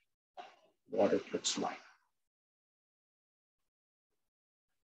up what it looks like.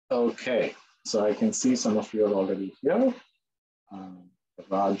 Okay, so I can see some of you are already here.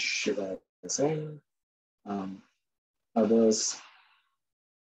 Raj Shiva is in. Others,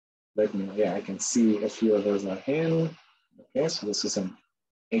 let me know. Yeah, I can see a few others are in. Okay, so this is an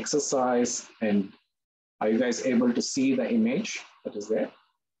exercise, and Are you guys able to see the image that is there?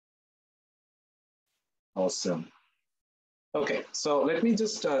 Awesome. Okay, so let me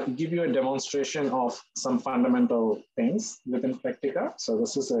just give you a demonstration of some fundamental things within Plectica. So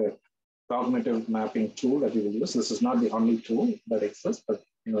this is a cognitive mapping tool that we will use. This is not the only tool that exists, but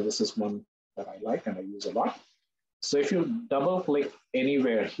this is one that I like and I use a lot. So if you double click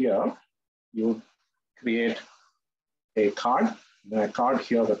anywhere here, you create a card. And a card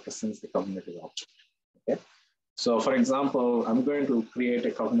here represents the cognitive object. Okay. So for example, I'm going to create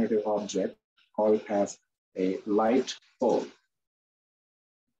a cognitive object called as a light pole.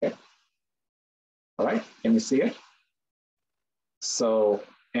 Okay. All right. Can you see it? So,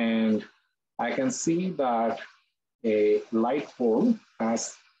 and I can see that a light pole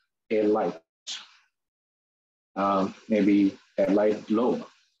has a light, maybe a light globe.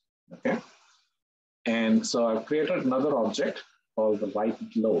 Okay. And so I've created another object called the light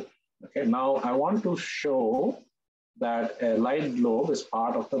globe. Okay. Now I want to show that a light globe is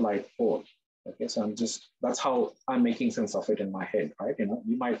part of the light pole. Okay, so that's how I'm making sense of it in my head, right?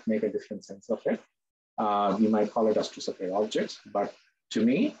 You might make a different sense of it. You might call it as two separate objects, but to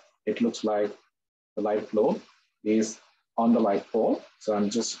me, it looks like the light globe is on the light pole. So I'm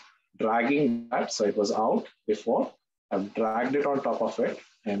just dragging that. So it was out before. I've dragged it on top of it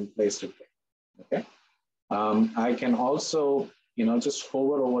and placed it there. Okay. I can also, just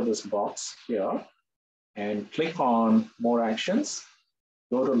hover over this box here and click on more actions,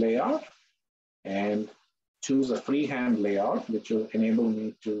 go to layout, and choose a freehand layout, which will enable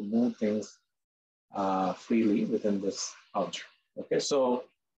me to move things freely within this object. Okay, so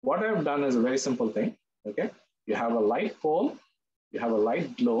what I've done is a very simple thing. Okay, you have a light pole, you have a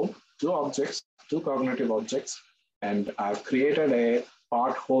light globe, two objects, two cognitive objects, and I've created a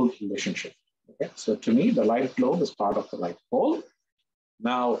part-whole relationship. Okay, so to me, the light globe is part of the light pole.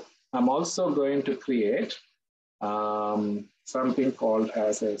 Now, I'm also going to create something called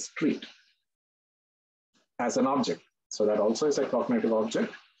as a street as an object. So that also is a cognitive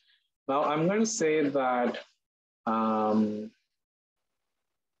object. Now I'm going to say that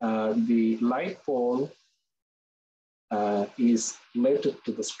the light pole is related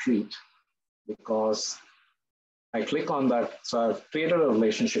to the street because I click on that. So I've created a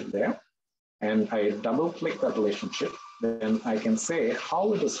relationship there and I double click that relationship. Then I can say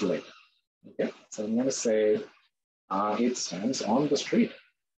how it is related. Okay, so I'm going to say it stands on the street.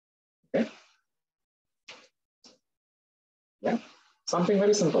 Okay. Yeah, something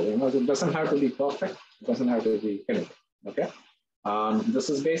very simple. It doesn't have to be perfect. It doesn't have to be anything. Okay. This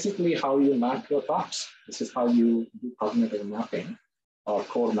is basically how you map your thoughts. This is how you do cognitive mapping or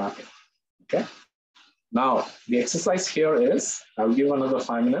core mapping. Okay. Now the exercise here is I'll give another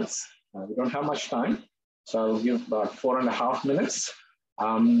 5 minutes. We don't have much time, so I'll give about 4.5 minutes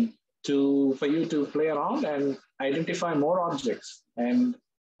for you to play around and identify more objects and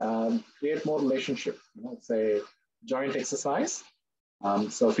create more relationship. It's a joint exercise.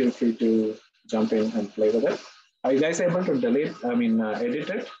 So feel free to jump in and play with it. Are you guys able to edit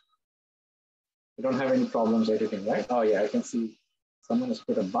it? You don't have any problems editing, right? Oh yeah, I can see someone has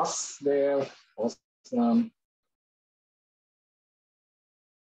put a bus there. Awesome.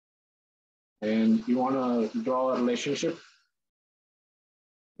 And you want to draw a relationship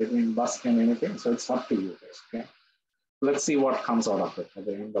between bus and anything. So it's up to you guys, okay? Let's see what comes out of it at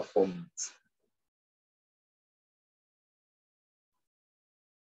the end of 4 minutes.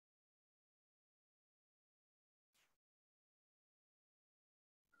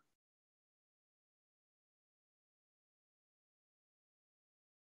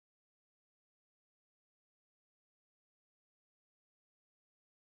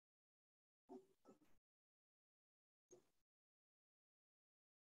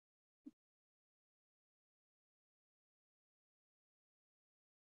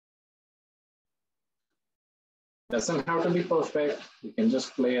 Doesn't have to be perfect. You can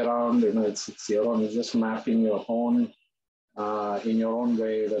just play around. It's your own. You're just mapping your own in your own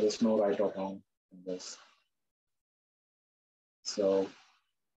way. There is no right or wrong in this. So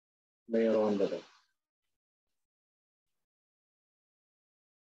play around with it.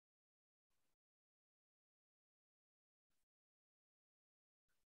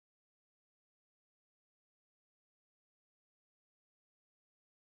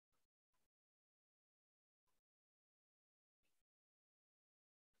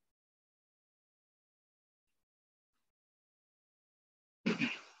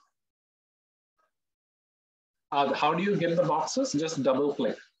 How do you get the boxes? Just double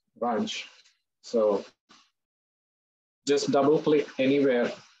click, Raj. So just double click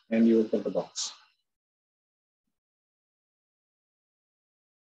anywhere and you will get the box.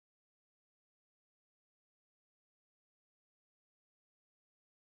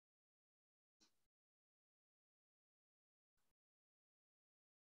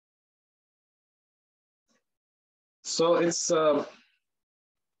 So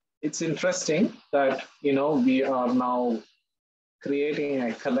it's interesting that, you know, we are now creating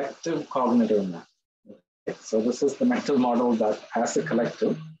a collective cognitive map. Okay? So this is the mental model that as a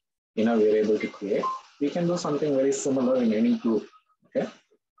collective, you know, we're able to create. We can do something very similar in any group, okay?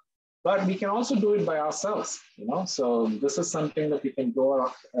 But we can also do it by ourselves, you know? So this is something that we can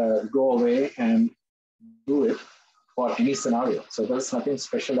go away and do it for any scenario. So there's nothing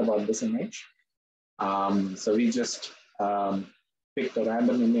special about this image. So we just picked a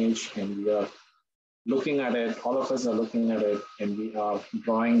random image and we are looking at it, all of us are looking at it, and we are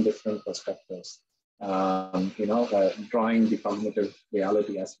drawing different perspectives, you know, drawing the cognitive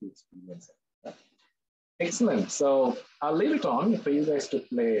reality as we experience it. Yeah. Excellent. So I'll leave it on for you guys to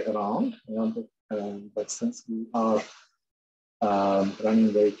play around, you know, but since we are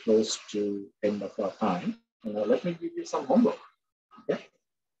running very close to end of our time, you know, let me give you some homework. Okay.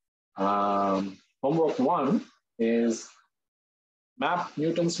 Homework 1 is map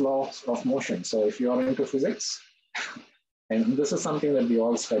Newton's laws of motion. So if you are into physics, and this is something that we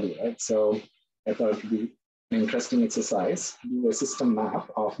all study, right? So I thought it would be an interesting exercise. Do a system map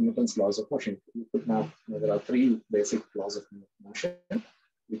of Newton's laws of motion. You could map, you know, there are 3 basic laws of motion.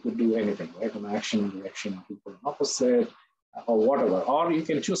 You could do anything, right? An action, reaction, equal and opposite, or whatever. Or you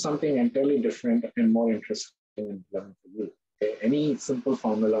can choose something entirely different and more interesting and relevant for you. Okay? Any simple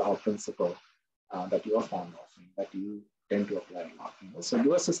formula or principle that you are fond of and that you tend to apply a lot. You know? So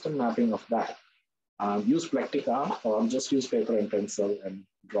do a system mapping of that. Use Plectica or just use paper and pencil and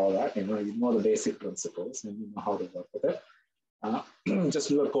draw that. You know the basic principles and you know how to work with it. Just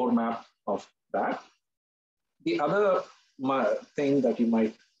do a core map of that. The other thing that you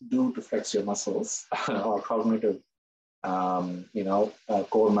might do to flex your muscles or cognitive, you know,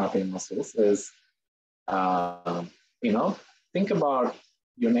 core mapping muscles is, you know, think about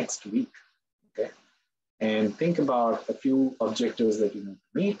your next week. Okay. And think about a few objectives that you need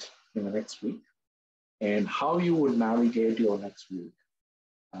to meet in the next week and how you would navigate your next week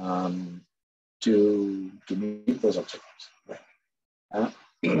to meet those objectives. Right?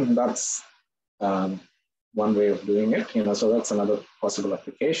 That's one way of doing it, you know, so that's another possible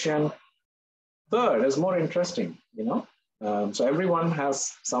application. Third is more interesting, you know. So everyone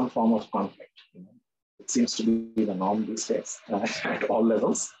has some form of conflict. You know? It seems to be the norm these days at all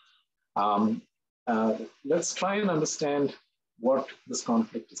levels. Let's try and understand what this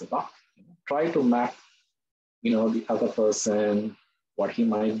conflict is about. You know, try to map, you know, the other person, what he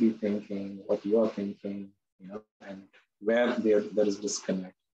might be thinking, what you are thinking, you know, and where there is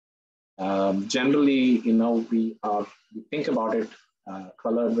disconnect. Generally, you know, we think about it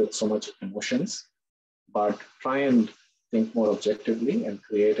colored with so much emotions, but try and think more objectively and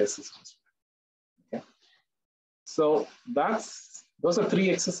create a system. Okay. So those are 3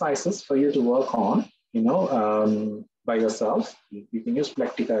 exercises for you to work on, you know, by yourself. You can use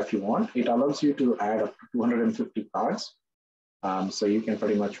Plectica if you want. It allows you to add up to 250 cards. So you can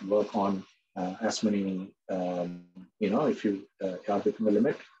pretty much work on as many, you know, if you are within the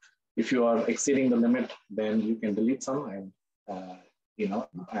limit. If you are exceeding the limit, then you can delete some and, you know,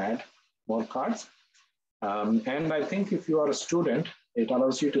 add more cards. And I think if you are a student, it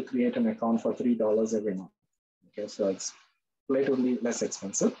allows you to create an account for $3 every month. Okay, so it's relatively less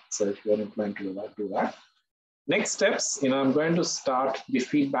expensive. So if you're inclined to do that. Next steps, you know, I'm going to start the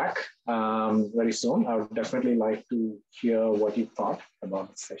feedback very soon. I would definitely like to hear what you thought about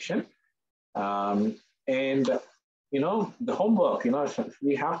the session. And, you know, the homework, you know, if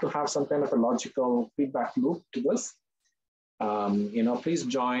we have to have some kind of a logical feedback loop to this, you know, please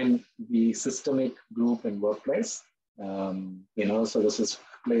join the systemic group in workplace. You know, so this is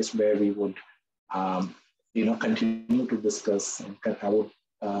a place where we would, you know, continue to discuss and I would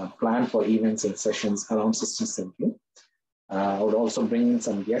plan for events and sessions around systems thinking. I would also bring in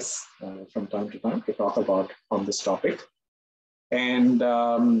some guests from time to time to talk about on this topic. And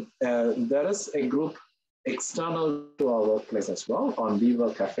there is a group external to our workplace as well on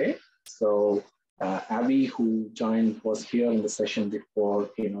Weaver Cafe. So Abby, who joined, was here in the session before.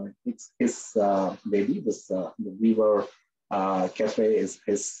 You know, it's his baby. This the Weaver Cafe is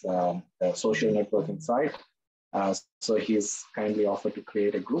his social networking site. So he's kindly offered to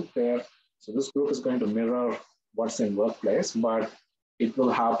create a group there. So this group is going to mirror what's in workplace, but it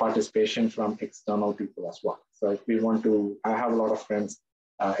will have participation from external people as well. So if we want to, I have a lot of friends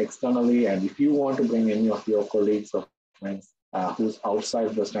externally, and if you want to bring any of your colleagues or friends who's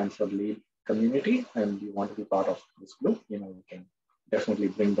outside the Stanford Lead community and you want to be part of this group, you know, you can definitely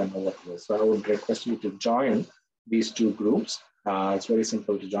bring them over to this. So I would request you to join these 2 groups. It's very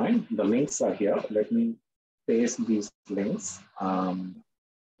simple to join. The links are here. Let me paste these links.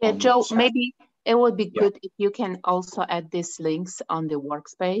 Yeah, Joe, maybe It would be good if you can also add these links on the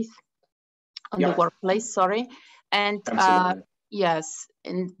workspace, on the workplace, sorry. And yes,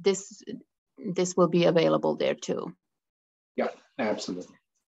 and this will be available there too. Yeah, absolutely.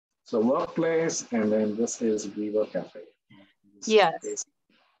 So workplace, and then this is Weaver Cafe. Yes.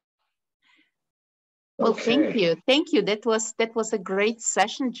 Well, thank you. Thank you. That was a great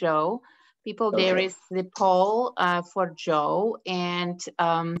session, Joe. People, there is the poll for Joe, and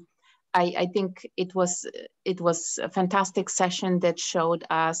I think it was a fantastic session that showed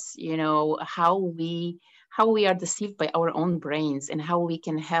us, you know, how we are deceived by our own brains and how we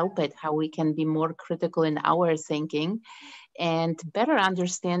can help it, how we can be more critical in our thinking and better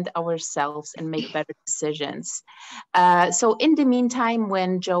understand ourselves and make better decisions. So in the meantime,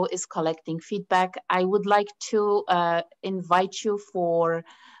 when Joe is collecting feedback, I would like to invite you for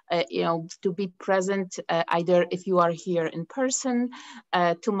you know, to be present either if you are here in person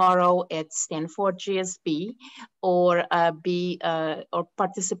tomorrow at Stanford GSB, or or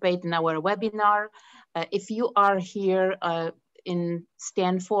participate in our webinar. If you are here in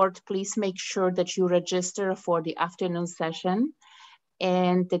Stanford, please make sure that you register for the afternoon session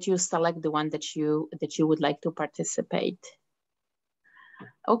and that you select the one that you would like to participate.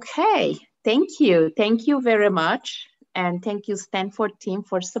 Okay, thank you. Thank you very much. And thank you, Stanford team,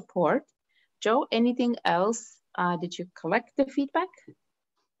 for support. Joe, anything else? Did you collect the feedback?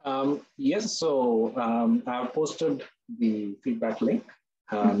 Yes, so I've posted the feedback link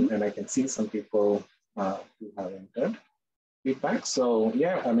and I can see some people who have entered feedback. So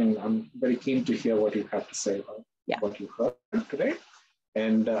yeah, I mean, I'm very keen to hear what you have to say about what you heard today.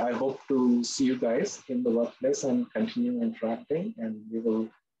 And I hope to see you guys in the workplace and continue interacting, and we will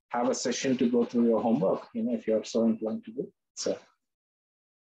have a session to go through your homework, you know, if you're so inclined to do. So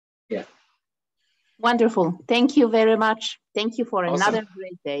yeah. Wonderful. Thank you very much. Thank you for another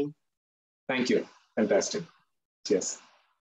great day. Thank you. Fantastic. Cheers.